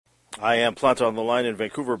I am Plant on the Line in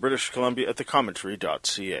Vancouver, British Columbia at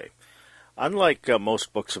thecommentary.ca. Unlike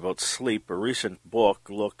most books about sleep, a recent book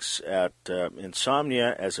looks at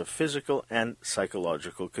insomnia as a physical and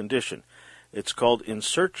psychological condition. It's called In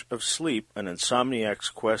Search of Sleep, an Insomniac's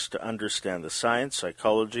Quest to Understand the Science,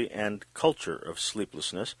 Psychology, and Culture of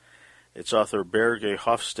Sleeplessness. Its author, Bregje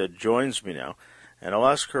Hofstede, joins me now, and I'll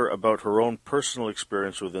ask her about her own personal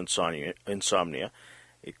experience with insomnia.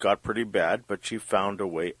 It got pretty bad, but she found a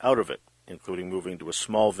way out of it, including moving to a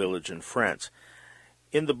small village in France.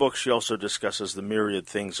 In the book, she also discusses the myriad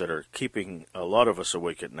things that are keeping a lot of us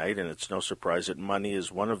awake at night, and it's no surprise that money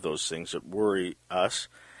is one of those things that worry us.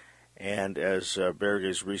 And as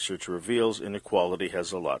Bregje's research reveals, inequality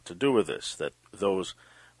has a lot to do with this, that those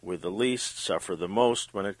with the least suffer the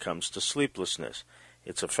most when it comes to sleeplessness.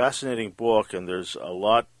 It's a fascinating book, and there's a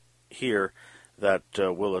lot here that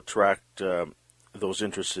will attract those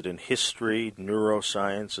interested in history,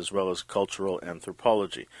 neuroscience, as well as cultural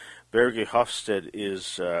anthropology. Bregje Hofstede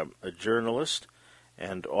is a journalist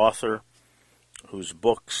and author whose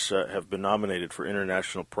books have been nominated for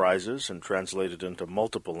international prizes and translated into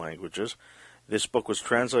multiple languages. This book was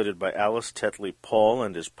translated by Alice Tetley Paul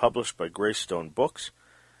and is published by Greystone Books.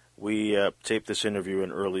 We taped this interview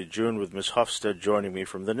in early June with Ms. Hofstede joining me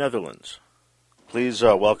from the Netherlands. Please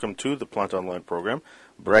welcome to the Plant Online program,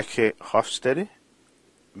 Bregje Hofstede.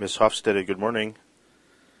 Ms. Hofstede, good morning.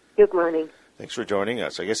 Good morning. Thanks for joining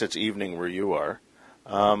us. I guess it's evening where you are.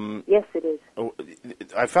 Yes, it is.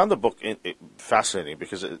 I found the book fascinating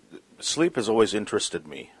because sleep has always interested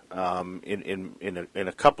me in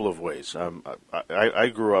a couple of ways. I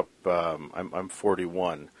grew up. I'm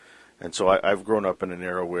 41, and so I've grown up in an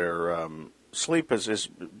era where sleep has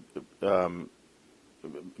been.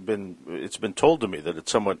 It's been told to me that it's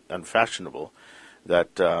somewhat unfashionable.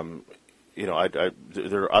 That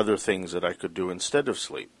there are other things that I could do instead of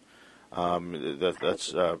sleep.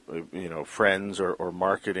 That's friends or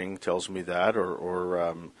marketing tells me that,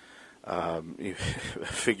 or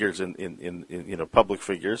figures in public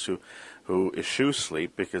figures who eschew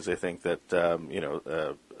sleep because they think that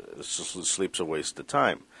sleep's a waste of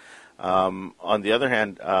time. On the other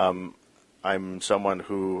hand, I'm someone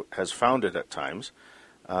who has found it at times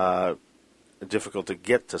difficult to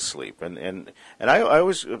get to sleep, and I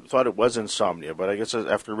always thought it was insomnia, but I guess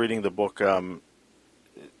after reading the book,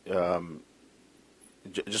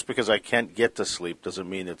 just because I can't get to sleep doesn't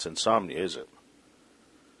mean it's insomnia, is it?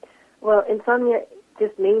 Well, insomnia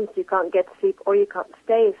just means you can't get sleep or you can't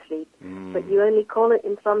stay asleep, but you only call it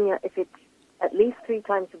insomnia if it's at least 3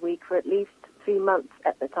 times a week for at least 3 months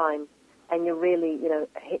at the time, and you're really,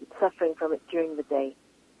 suffering from it during the day.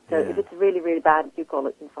 So if it's really, really bad, you call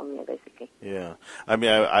it insomnia, basically. Yeah. I mean,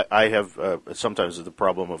 I have sometimes the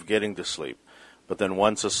problem of getting to sleep, but then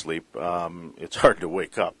once asleep, it's hard to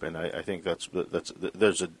wake up, and I think there's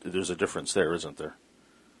a difference there, isn't there?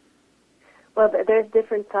 Well, there's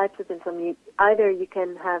different types of insomnia. Either you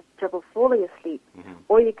can have trouble falling asleep,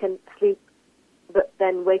 or you can sleep but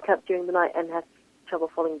then wake up during the night and have trouble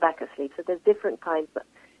falling back asleep. So there's different kinds, but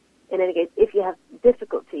in any case, if you have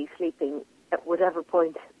difficulty sleeping at whatever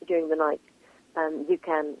point during the night, you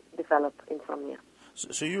can develop insomnia.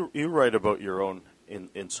 So you write about your own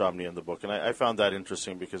insomnia in the book, and I found that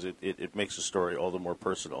interesting because it makes the story all the more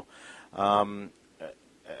personal.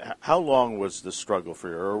 How long was the struggle for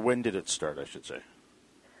you, or when did it start, I should say?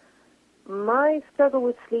 My struggle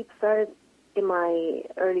with sleep started in my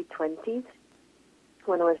early 20s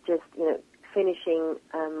when I was just, finishing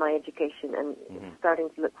my education and starting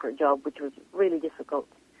to look for a job, which was really difficult.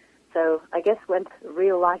 So I guess when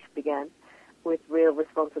real life began with real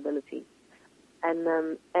responsibility.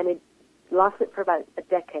 And it lasted for about a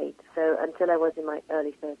decade, so until I was in my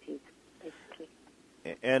early 30s, basically.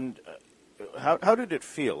 And how did it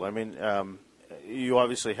feel? I mean, you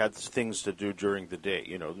obviously had things to do during the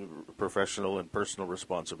day, professional and personal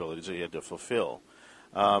responsibilities that you had to fulfill.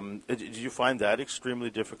 Did you find that extremely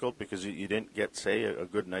difficult because you didn't get, say, a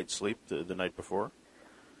good night's sleep the night before?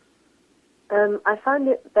 I found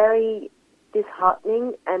it very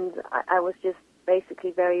disheartening, and I was just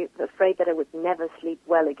basically very afraid that I would never sleep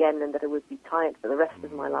well again and that I would be tired for the rest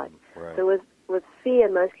of my life. Right. So it was fear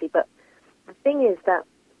mostly. But the thing is that,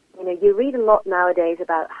 you read a lot nowadays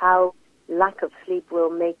about how lack of sleep will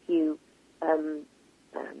make you,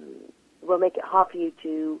 will make it hard for you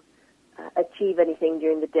to achieve anything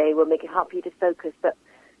during the day, will make it hard for you to focus. But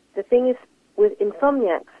the thing is, with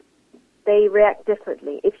insomniacs, they react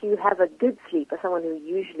differently. If you have a good sleep, as someone who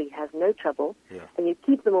usually has no trouble, and you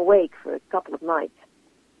keep them awake for a couple of nights,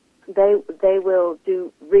 they will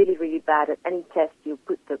do really, really bad at any test you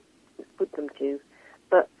put them to.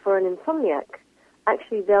 But for an insomniac,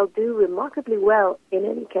 actually they'll do remarkably well in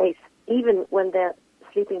any case, even when they're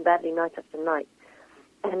sleeping badly night after night.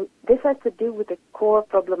 And this has to do with the core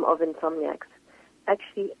problem of insomniacs.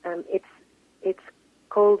 Actually, it's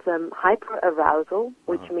called hyperarousal,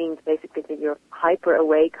 which means basically that you're hyper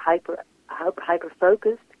awake, hyper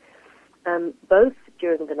focused, both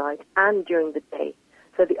during the night and during the day.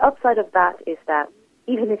 So the upside of that is that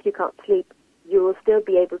even if you can't sleep, you will still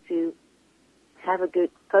be able to have a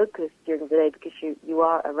good focus during the day because you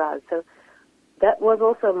are aroused. So that was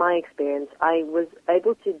also my experience. I was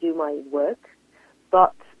able to do my work,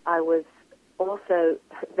 but I was also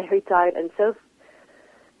very tired and so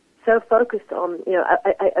focused on,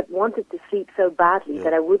 I wanted to sleep so badly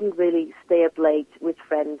that I wouldn't really stay up late with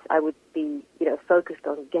friends. I would be, focused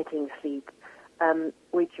on getting sleep,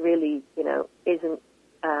 which really, isn't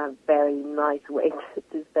a very nice way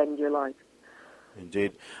to spend your life.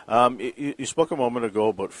 Indeed. You spoke a moment ago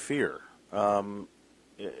about fear.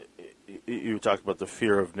 You talked about the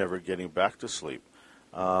fear of never getting back to sleep.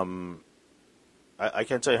 I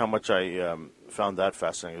can't tell you how much I found that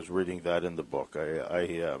fascinating. I was reading that in the book.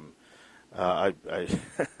 I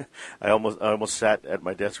almost sat at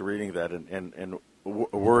my desk reading that and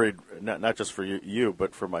worried not just for you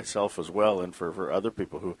but for myself as well, and for other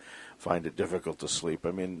people who find it difficult to sleep.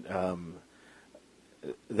 I mean,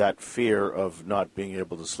 that fear of not being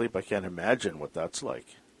able to sleep, I can't imagine what that's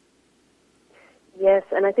like. Yes,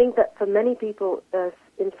 and I think that for many people,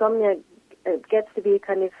 insomnia gets to be a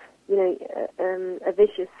kind of, a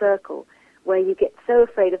vicious circle where you get so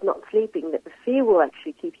afraid of not sleeping that the fear will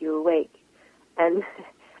actually keep you awake. And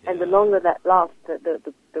the longer that lasts,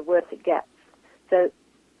 the worse it gets. So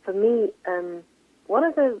for me, one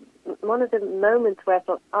of the moments where I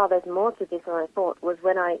thought, there's more to this than I thought, was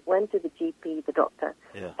when I went to the GP, the doctor,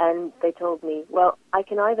 and they told me, well, I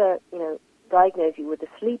can either, diagnose you with a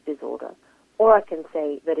sleep disorder, or I can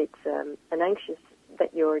say that it's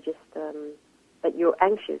that you're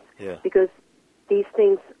anxious, because these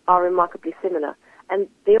things are remarkably similar. And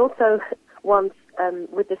they also once,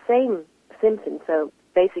 with the same symptoms, so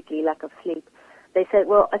basically lack of sleep, they said,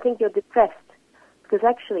 well, I think you're depressed, because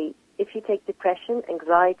actually, if you take depression,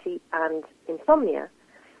 anxiety, and insomnia,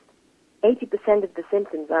 80% of the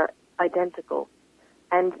symptoms are identical.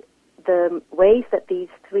 And the ways that these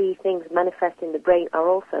three things manifest in the brain are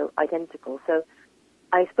also identical. So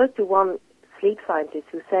I spoke to one sleep scientist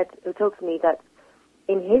who told me that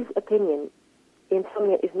in his opinion,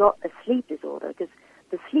 insomnia is not a sleep disorder, because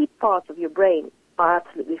the sleep parts of your brain are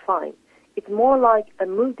absolutely fine. It's more like a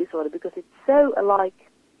mood disorder, because it's so alike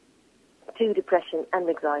to depression and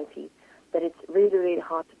anxiety that it's really, really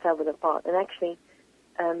hard to tell them apart. And actually,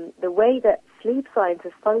 the way that sleep science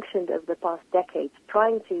has functioned over the past decades,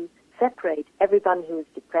 trying to separate everyone who is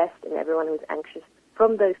depressed and everyone who is anxious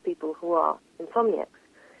from those people who are insomniacs,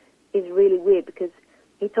 is really weird, because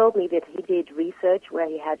he told me that he did research where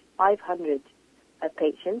he had 500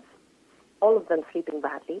 patients, all of them sleeping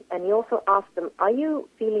badly, and he also asked them, are you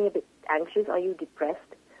feeling a bit anxious? Are you depressed?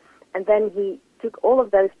 And then he took all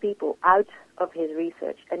of those people out of his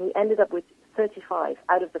research, and he ended up with 35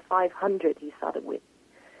 out of the 500 he started with.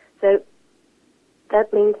 So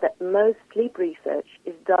that means that most sleep research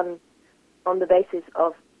is done on the basis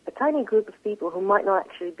of a tiny group of people who might not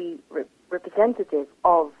actually be representative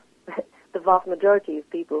of the vast majority of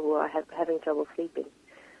people who are having trouble sleeping.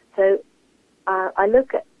 So I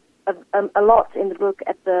look at a lot in the book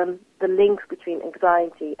at the links between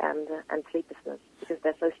anxiety and sleeplessness, because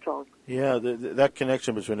they're so strong. Yeah, that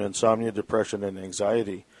connection between insomnia, depression, and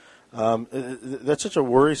anxiety, that's such a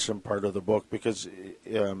worrisome part of the book, because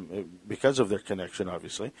of their connection,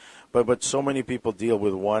 obviously, but so many people deal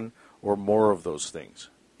with one or more of those things.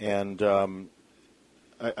 And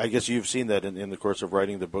I guess you've seen that in the course of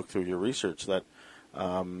writing the book through your research, that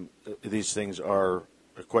these things are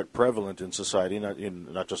quite prevalent in society,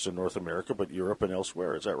 not just in North America, but Europe and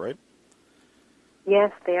elsewhere. Is that right?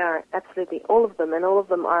 Yes, they are, absolutely. All of them, and all of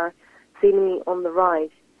them are seemingly on the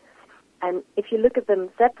rise. And if you look at them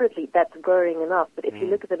separately, that's worrying enough. But if you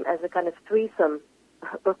look at them as a kind of threesome,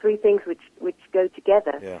 or three things which go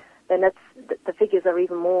together, then the figures are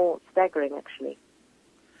even more staggering, actually.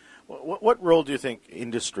 What role do you think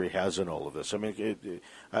industry has in all of this? I mean,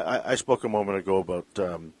 I spoke a moment ago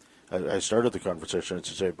about, I started the conversation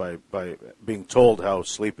to say by being told how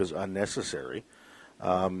sleep is unnecessary.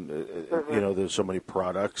 There's so many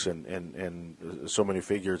products and so many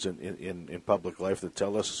figures in public life that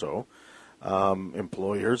tell us so.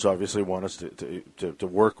 Employers obviously want us to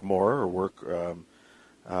work more or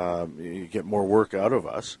get more work out of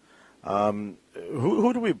us.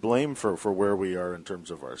 Who do we blame for where we are in terms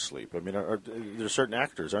of our sleep? I mean, there's certain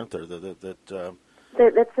actors, aren't there, that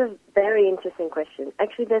That's a very interesting question.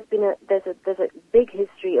 Actually, there's a big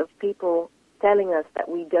history of people telling us that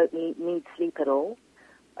we don't need sleep at all.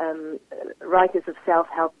 Writers of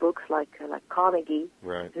self-help books like Carnegie,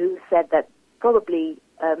 right, who said that probably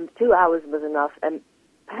 2 hours was enough, and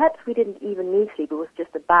perhaps we didn't even need sleep. It was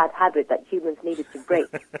just a bad habit that humans needed to break.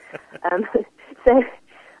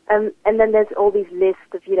 And then there's all these lists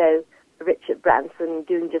of, Richard Branson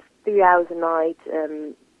doing just 3 hours a night,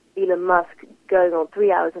 Elon Musk going on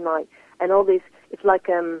 3 hours a night, and all this. It's like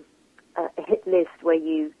a hit list where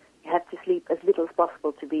you have to sleep as little as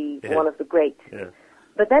possible to be one of the greats. Yeah.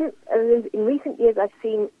 But then in recent years, I've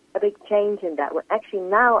seen a big change in that. Well, actually,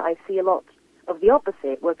 now I see a lot of the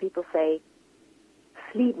opposite, where people say,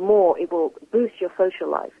 sleep more, it will boost your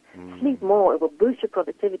social life. Sleep more, it will boost your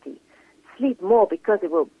productivity. Sleep more because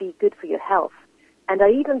it will be good for your health. And I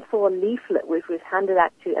even saw a leaflet which was handed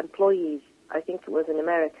out to employees, I think it was in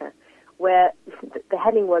America, where the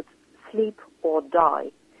heading was sleep or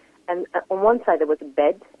die. And on one side there was a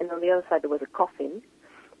bed, and on the other side there was a coffin.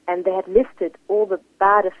 And they had listed all the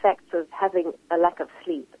bad effects of having a lack of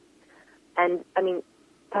sleep. And, I mean,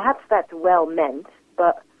 perhaps that's well meant,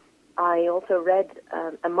 but I also read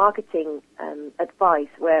a marketing advice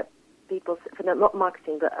where people, not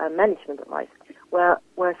marketing, but management advice, where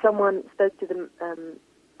someone spoke to them,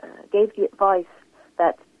 gave the advice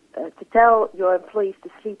that to tell your employees to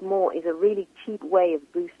sleep more is a really cheap way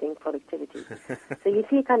of boosting productivity. So you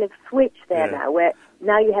see a kind of switch there now, where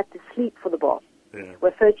now you have to sleep for the boss,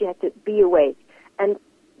 where first you have to be awake. And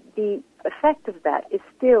the effect of that is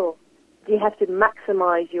still you have to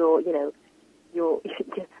maximize your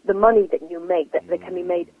the money that you make, that can be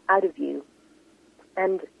made out of you.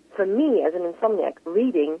 And for me, as an insomniac,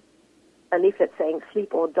 reading a leaflet saying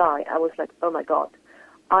sleep or die, I was like, oh my God,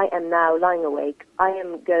 I am now lying awake. I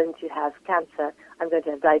am going to have cancer. I'm going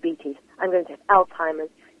to have diabetes. I'm going to have Alzheimer's.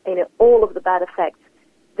 All of the bad effects.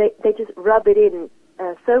 They just rub it in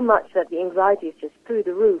so much that the anxiety is just through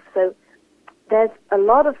the roof. So there's a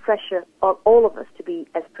lot of pressure on all of us to be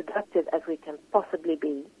as productive as we can possibly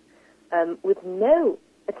be, with no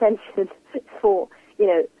attention for,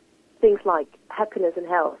 things like happiness and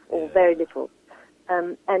health, or very little.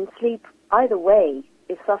 And sleep, either way,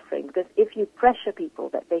 is suffering, because if you pressure people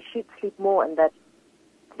that they should sleep more and that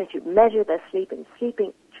they should measure their sleep in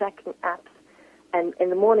sleeping tracking apps, and in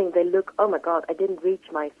the morning they look, oh my God, I didn't reach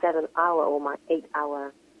my 7-hour or my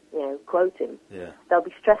 8-hour, quoting. Yeah. They'll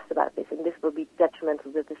be stressed about this, and this will be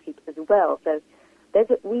detrimental to the sleep as well. So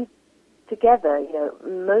we together,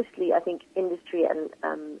 mostly I think industry and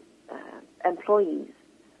employers,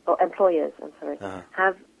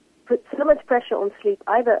 have put so much pressure on sleep,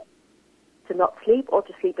 either to not sleep or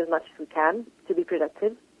to sleep as much as we can to be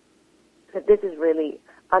productive, that this has really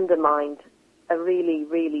undermined a really,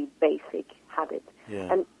 really basic habit.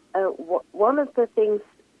 Yeah. And one of the things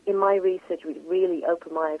in my research which really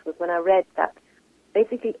opened my eyes was when I read that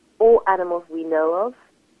basically all animals we know of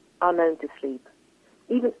are known to sleep.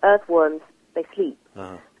 Even earthworms, they sleep.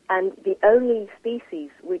 Uh-huh. And the only species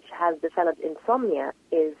which has developed insomnia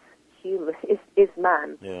is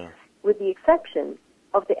man, with the exception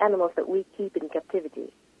of the animals that we keep in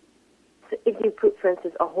captivity. So if you put, for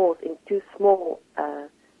instance, a horse in too small a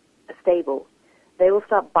stable, they will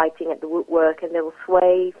start biting at the woodwork and they will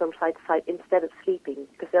sway from side to side instead of sleeping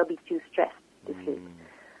because they'll be too stressed to sleep.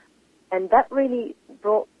 And that really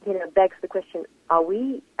begs the question, are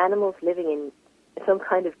we animals living in some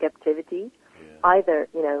kind of captivity, either,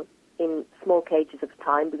 in small cages of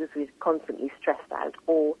time because we're constantly stressed out,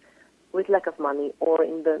 or with lack of money, or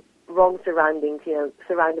in the wrong surroundings,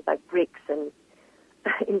 surrounded by bricks and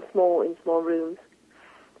in small rooms.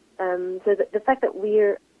 So the fact that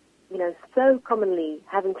we're, so commonly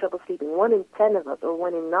having trouble sleeping, 1 in 10 of us, or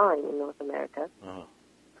 1 in 9 in North America,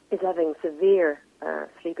 is having severe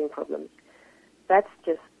sleeping problems. That's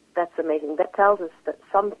amazing. That tells us that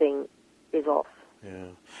something is off.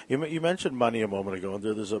 Yeah, you mentioned money a moment ago, and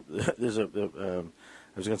there's a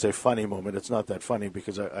I was going to say funny moment. It's not that funny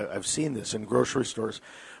because I've seen this in grocery stores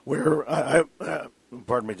where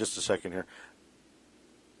pardon me just a second here,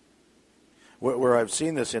 where I've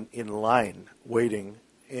seen this in line waiting,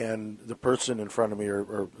 and the person in front of me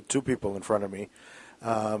or two people in front of me,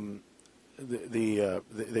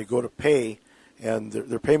 they go to pay, and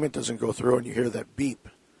their payment doesn't go through, and you hear that beep,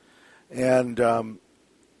 and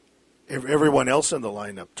everyone else in the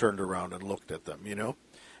lineup turned around and looked at them,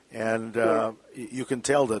 and you can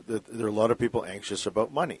tell that there are a lot of people anxious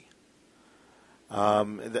about money.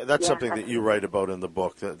 That's something that you write about in the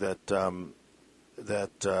book, that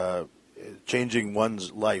changing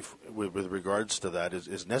one's life with regards to that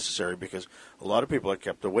is necessary, because a lot of people are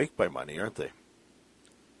kept awake by money, aren't they?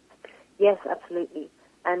 Yes, absolutely.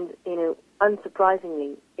 And,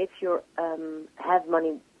 unsurprisingly, if you have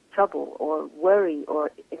money trouble or worry,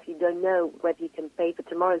 or if you don't know whether you can pay for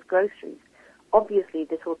tomorrow's groceries, obviously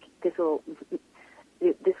this will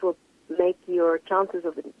make your chances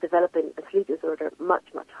of developing a sleep disorder much,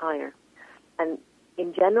 much higher. And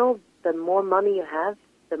in general, the more money you have,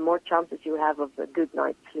 the more chances you have of a good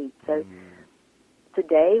night's sleep. So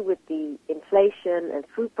today, with the inflation and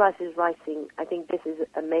food prices rising, I think this is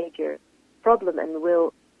a major problem and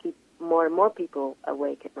will keep more and more people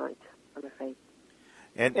awake at night, I'm afraid.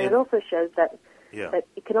 And it also shows that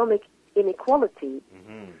economic inequality,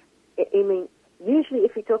 I mean, usually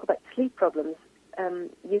if we talk about sleep problems,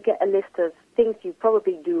 you get a list of things you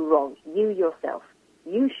probably do wrong, you yourself.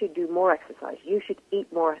 You should do more exercise. You should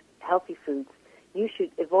eat more healthy foods. You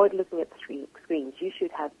should avoid looking at screens. You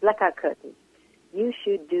should have blackout curtains. You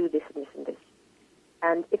should do this and this and this.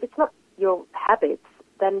 And if it's not your habits,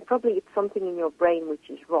 then probably it's something in your brain which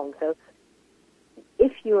is wrong. So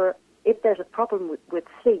if there's a problem with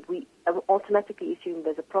sleep, we automatically assume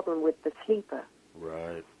there's a problem with the sleeper.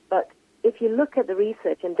 Right. But if you look at the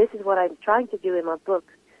research, and this is what I'm trying to do in my book,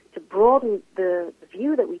 to broaden the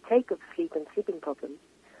view that we take of sleep and sleeping problems,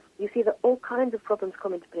 you see that all kinds of problems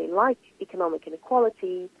come into play, like economic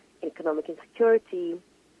inequality, economic insecurity.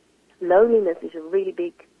 Loneliness is a really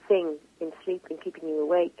big thing in sleep and keeping you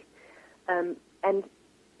awake. And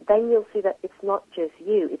then you'll see that it's not just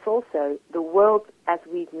you, it's also the world as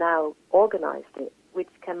we've now organized it, which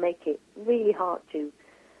can make it really hard to,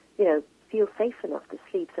 feel safe enough to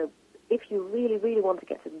sleep. So if you really, really want to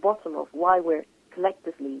get to the bottom of why we're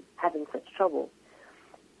collectively having such trouble,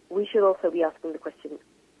 we should also be asking the question,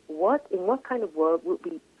 in what kind of world would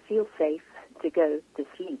we feel safe to go to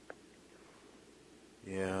sleep?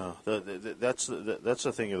 Yeah, that's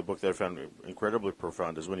the thing in the book that I found incredibly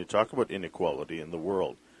profound, is when you talk about inequality in the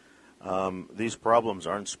world, these problems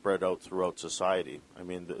aren't spread out throughout society. I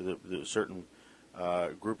mean, the certain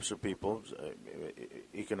groups of people,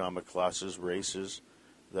 economic classes, races,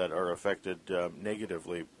 that are affected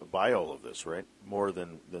negatively by all of this, right? More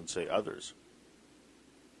than say, others.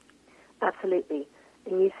 Absolutely.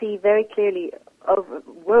 And you see very clearly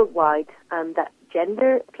worldwide that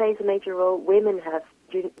gender plays a major role. Women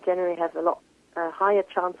generally have a lot higher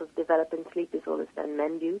chance of developing sleep disorders than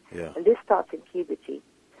men do. Yeah. And this starts in puberty.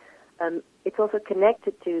 It's also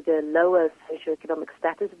connected to the lower socioeconomic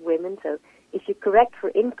status of women. So if you correct for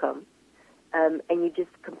income and you just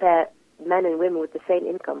compare men and women with the same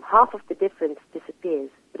income, half of the difference disappears.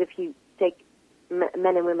 But if you take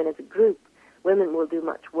men and women as a group, women will do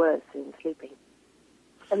much worse in sleeping.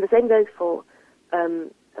 And the same goes for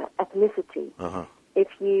ethnicity. Uh-huh. If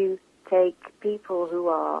you take people who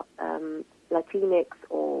are Latinx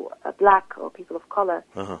or black or people of color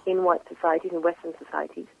in white societies, in Western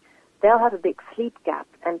societies, they'll have a big sleep gap.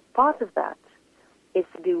 And part of that is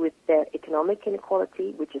to do with their economic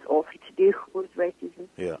inequality, which is also to do with racism.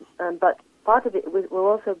 Yeah. But part of it will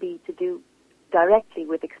also be to do directly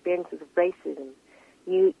with experiences of racism.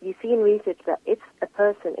 You see in research that if a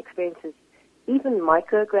person experiences even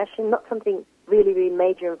microaggression, not something really, really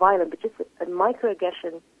major and violent, but just a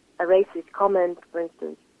microaggression, a racist comment, for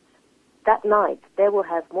instance, that night they will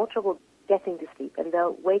have more trouble getting to sleep, and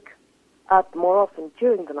they'll wake up more often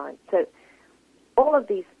during the night. So all of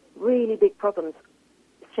these really big problems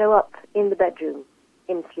show up in the bedroom,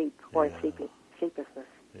 in sleep, or in sleeplessness.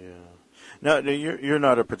 Yeah. Now, you're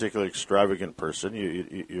not a particularly extravagant person.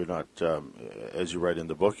 You're not, as you write in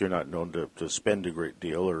the book, you're not known to spend a great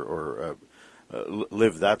deal or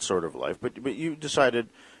live that sort of life. But you decided,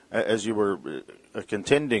 as you were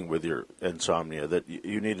contending with your insomnia, that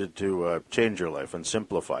you needed to change your life and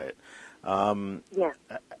simplify it. Yeah.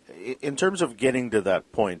 In terms of getting to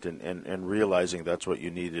that point and realizing that's what you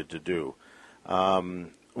needed to do,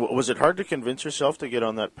 was it hard to convince yourself to get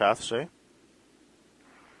on that path, say?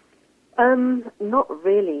 Not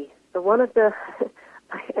really. One of the,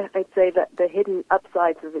 I'd say that the hidden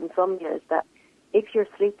upsides of insomnia is that if you're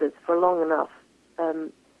sleepers for long enough,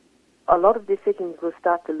 a lot of decisions will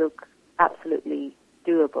start to look absolutely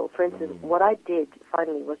doable. For instance, what I did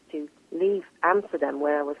finally was to leave Amsterdam,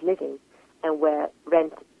 where I was living, and where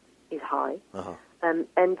rent is high,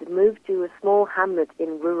 and move to a small hamlet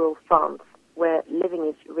in rural France, where living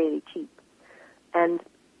is really cheap. And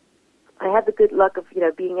I had the good luck of,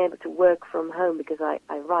 being able to work from home because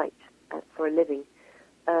I write for a living.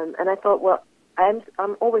 And I thought, well, I'm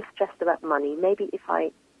always stressed about money. Maybe if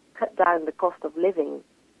I cut down the cost of living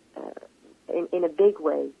in a big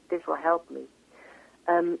way, this will help me.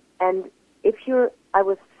 And I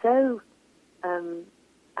was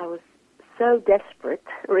so desperate,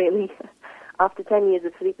 really. after 10 years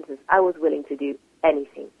of sleeplessness, I was willing to do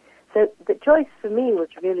anything. So the choice for me was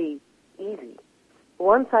really easy.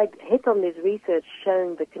 Once I hit on this research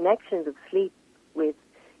showing the connections of sleep with,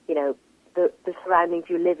 the surroundings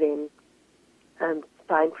you live in,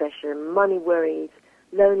 time pressure, money worries,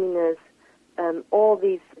 loneliness, all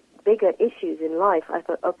these bigger issues in life, I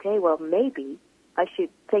thought, okay, well, maybe I should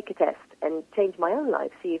take a test and change my own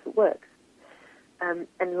life, see if it works.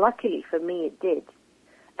 And luckily for me, it did.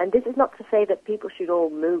 And this is not to say that people should all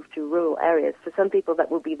move to rural areas. For some people, that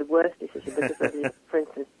will be the worst decision because, for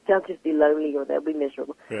instance, they'll just be lonely or they'll be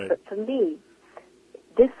miserable. Right. But for me,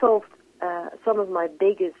 this solved some of my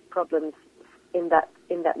biggest problems in that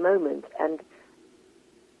moment. And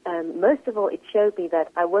most of all, it showed me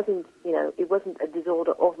that I wasn't, it wasn't a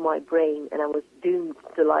disorder of my brain and I was doomed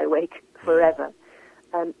to lie awake forever.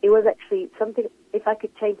 It was actually something, if I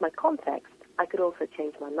could change my context, I could also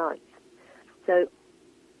change my nights. So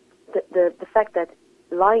the fact that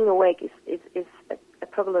lying awake is a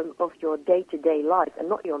problem of your day-to-day life and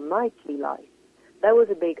not your nightly life, that was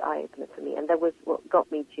a big eye-opener for me, and that was what got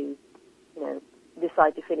me to,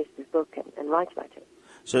 decide to finish this book and write about it.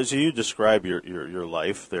 So you describe your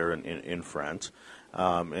life there in France,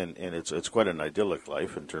 and it's quite an idyllic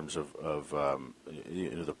life in terms of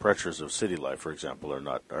the pressures of city life, for example,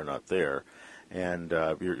 are not there, and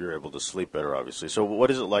you're able to sleep better, obviously. So what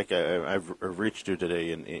is it like? I've reached you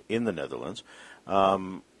today in the Netherlands.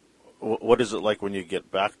 What is it like when you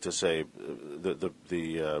get back to, say, a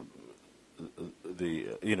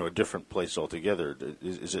different place altogether?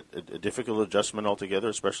 Is it a difficult adjustment altogether,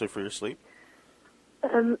 especially for your sleep?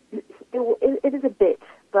 It is a bit,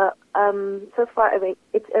 but so far, I mean,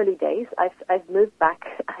 it's early days. I've moved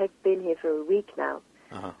back. I've been here for a week now,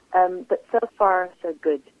 but so far so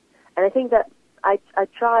good. And I think that I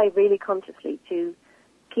try really consciously to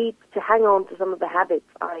hang on to some of the habits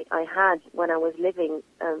I had when I was living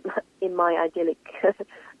in my idyllic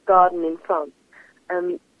garden in France.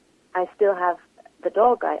 I still have the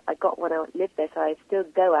dog I got when I lived there, so I still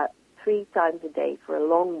go out 3 times a day for a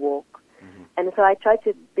long walk. Mm-hmm. And so I try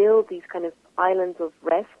to build these kind of islands of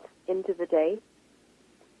rest into the day.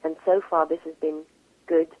 And so far this has been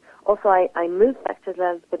good. Also, I moved back to the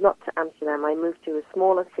Netherlands, but not to Amsterdam. I moved to a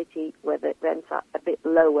smaller city where the rents are a bit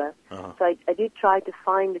lower. Uh-huh. So I do try to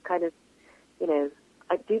find the kind of,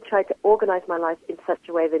 I do try to organize my life in such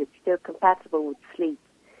a way that it's still compatible with sleep,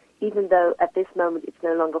 even though at this moment it's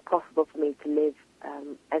no longer possible for me to live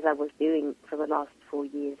as I was doing for the last 4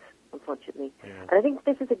 years, unfortunately. Yeah. And I think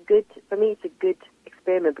this is for me it's a good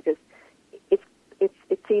experiment because it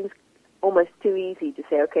seems almost too easy to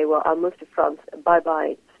say, okay, well, I'll move to France,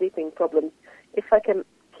 bye-bye sleeping problems. If I can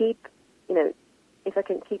keep the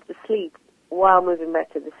sleep while moving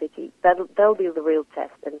back to the city, that'll be the real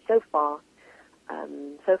test. And so far so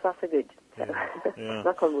good. So, yeah.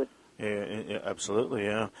 Knock on wood. Yeah, absolutely,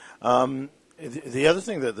 yeah. The other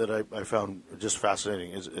thing that I found just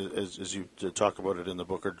fascinating is as you talk about it in the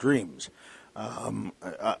book are dreams.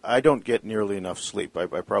 I don't get nearly enough sleep.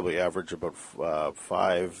 I probably average about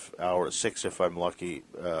 5 hours, 6 if I'm lucky,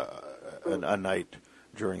 a night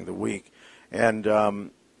during the week. And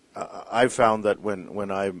I've found that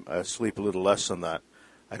when I sleep a little less than that,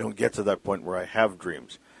 I don't get to that point where I have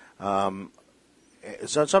dreams.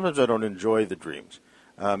 Sometimes I don't enjoy the dreams.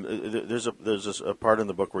 There's a part in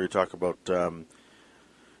the book where you talk about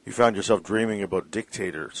you found yourself dreaming about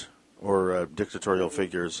dictators or dictatorial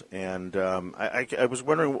figures, and I was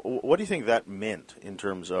wondering, what do you think that meant in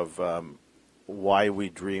terms of why we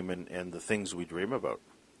dream and the things we dream about?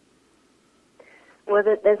 Well,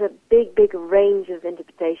 there's a big range of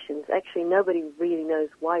interpretations. Actually, nobody really knows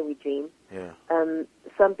why we dream. Yeah.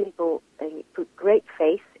 Some people put great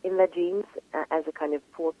faith in their dreams as a kind of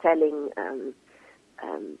foretelling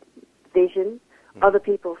vision. Mm-hmm. Other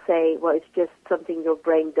people say, well, it's just something your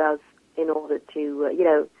brain does in order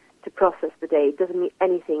to, to process the day. It doesn't mean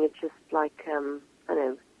anything. It's just like,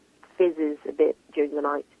 fizzes a bit during the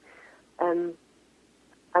night. And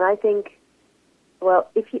I think, well,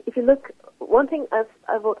 if you look, one thing I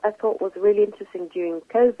thought was really interesting during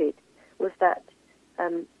COVID was that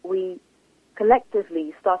we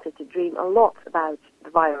collectively started to dream a lot about the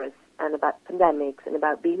virus and about pandemics and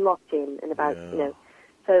about being locked in and about,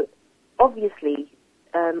 So obviously,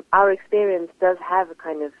 our experience does have a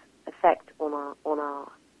kind of effect on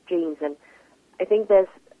our dreams, and I think there's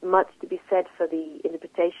much to be said for the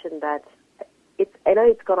interpretation that I know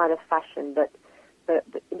it's gone out of fashion, but the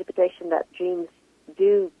interpretation that dreams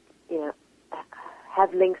do,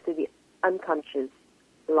 have links to the unconscious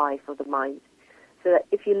life of the mind. So that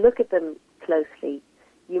if you look at them closely,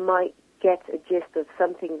 you might get a gist of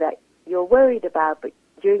something that you're worried about, but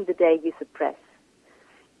during the day you suppress.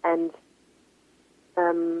 And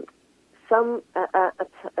a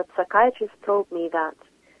psychiatrist told me that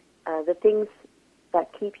the things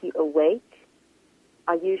that keep you awake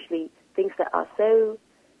are usually things that are so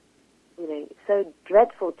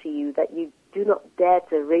dreadful to you that you do not dare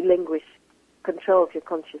to relinquish control of your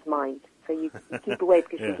conscious mind. So you keep awake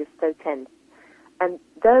because you're just so tense. And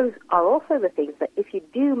those are also the things that if you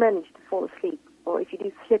do manage to fall asleep, or if you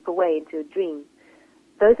do slip away into a dream,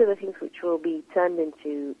 those are the things which will be turned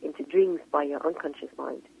into dreams by your unconscious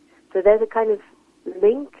mind. So there's a kind of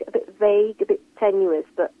link, a bit vague, a bit tenuous,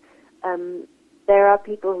 but there are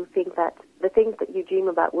people who think that the things that you dream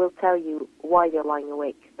about will tell you why you're lying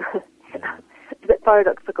awake. It's a bit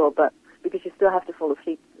paradoxical, but because you still have to fall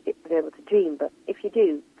asleep to be able to dream. But if you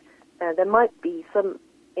do, there might be some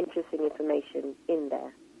interesting information in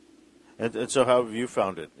there. And so how have you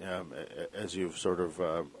found it as you've sort of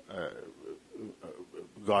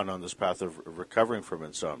gone on this path of recovering from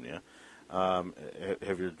insomnia?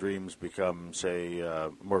 Have your dreams become, say,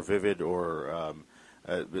 more vivid, or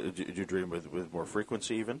do you dream with more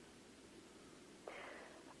frequency even?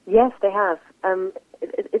 Yes, they have.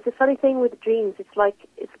 It's a funny thing with dreams.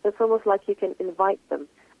 It's almost like you can invite them.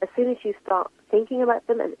 As soon as you start thinking about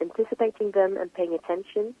them and anticipating them and paying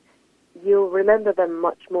attention, you'll remember them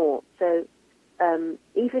much more. So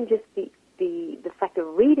even just the fact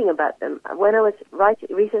of reading about them. When I was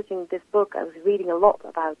researching this book, I was reading a lot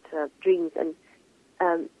about dreams, and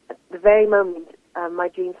at the very moment my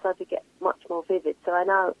dreams started to get much more vivid. So I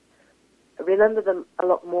now remember them a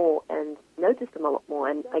lot more and notice them a lot more,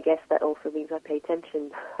 and I guess that also means I pay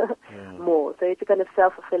attention more. So it's a kind of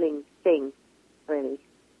self-fulfilling thing, really.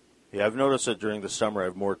 Yeah, I've noticed that during the summer I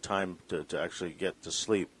have more time to actually get to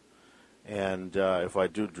sleep. And if I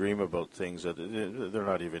do dream about things that they're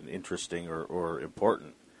not even interesting or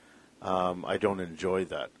important, I don't enjoy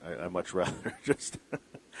that. I much rather just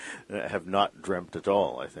have not dreamt at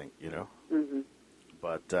all, I think, Mm-hmm.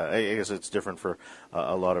 But I guess it's different for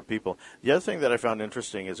a lot of people. The other thing that I found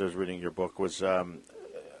interesting as I was reading your book was a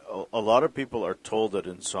lot of people are told that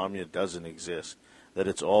insomnia doesn't exist, that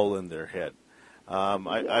it's all in their head.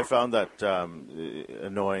 I found that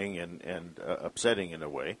annoying and upsetting in a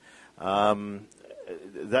way.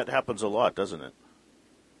 That happens a lot, doesn't it?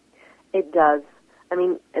 It does. I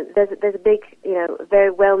mean, there's a big, very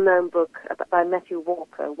well-known book by Matthew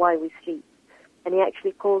Walker, Why We Sleep, and he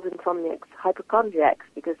actually calls insomniacs hypochondriacs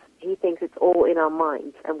because he thinks it's all in our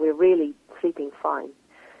minds and we're really sleeping fine.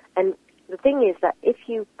 And the thing is that if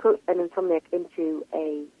you put an insomniac into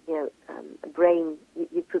a brain,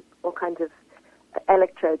 you put all kinds of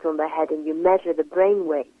electrodes on their head and you measure the brain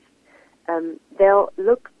waves, they'll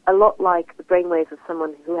look a lot like the brain waves of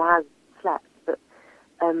someone who has slept. But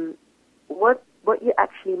what you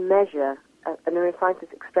actually measure, a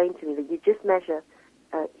neuroscientist explained to me that you just measure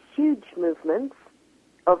huge movements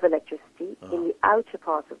of electricity in the outer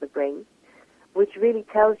parts of the brain, which really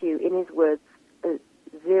tells you, in his words,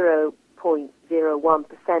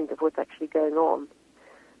 0.01% of what's actually going on.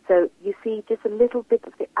 So you see just a little bit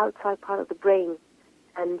of the outside part of the brain,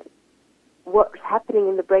 and what's happening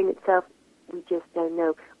in the brain itself, we just don't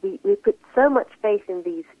know. We put so much faith in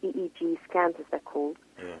these EEG scans, as they're called,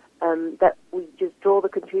 that we just draw the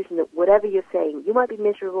conclusion that whatever you're saying, you might be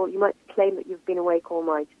miserable, you might claim that you've been awake all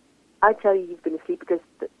night. I tell you you've been asleep because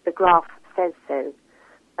the graph says so.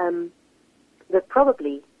 But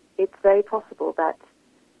probably it's very possible that,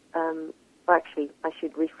 actually, I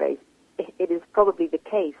should rephrase, it is probably the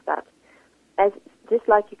case that just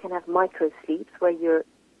like you can have micro sleeps where you're,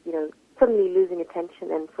 suddenly losing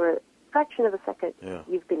attention and for a fraction of a second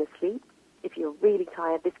you've been asleep. If you're really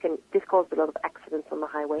tired, this causes a lot of accidents on the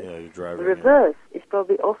highway. Yeah, you're driving. The reverse is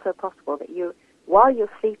probably also possible, that while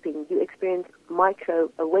you're sleeping, you experience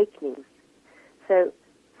micro awakenings. So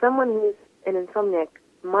someone who's an insomniac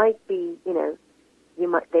might be,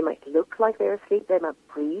 they might look like they're asleep, they might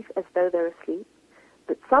breathe as though they're asleep,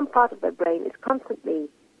 but some part of their brain is constantly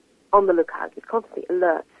on the lookout, is constantly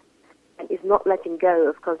alert, and is not letting go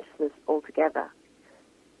of consciousness altogether.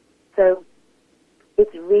 So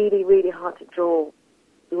it's really, really hard to draw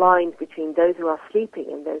lines between those who are sleeping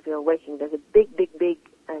and those who are waking. There's a big,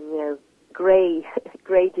 gray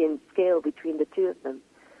gradient scale between the two of them.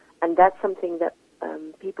 And that's something that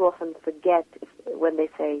people often forget when they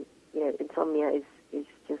say, insomnia is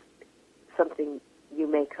just something you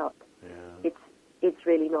make up. Yeah. It's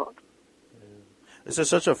really not. This is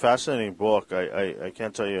such a fascinating book. I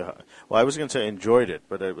can't tell you. I was going to say enjoyed it,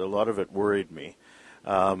 but a lot of it worried me.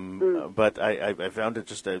 But I found it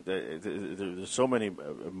just there's so many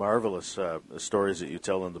marvelous stories that you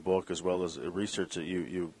tell in the book, as well as research that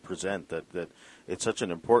you present, that it's such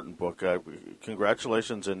an important book.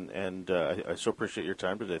 Congratulations, and I so appreciate your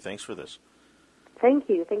time today. Thanks for this. Thank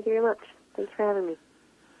you. Thank you very much. Thanks for having me.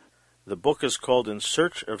 The book is called In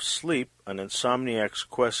Search of Sleep, An Insomniac's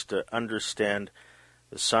Quest to Understand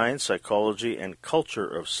the Science, Psychology, and Culture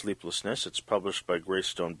of Sleeplessness. It's published by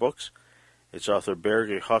Greystone Books. Its author,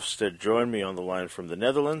 Bregje Hofstede, joined me on the line from the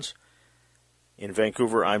Netherlands. In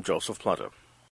Vancouver, I'm Joseph Planta.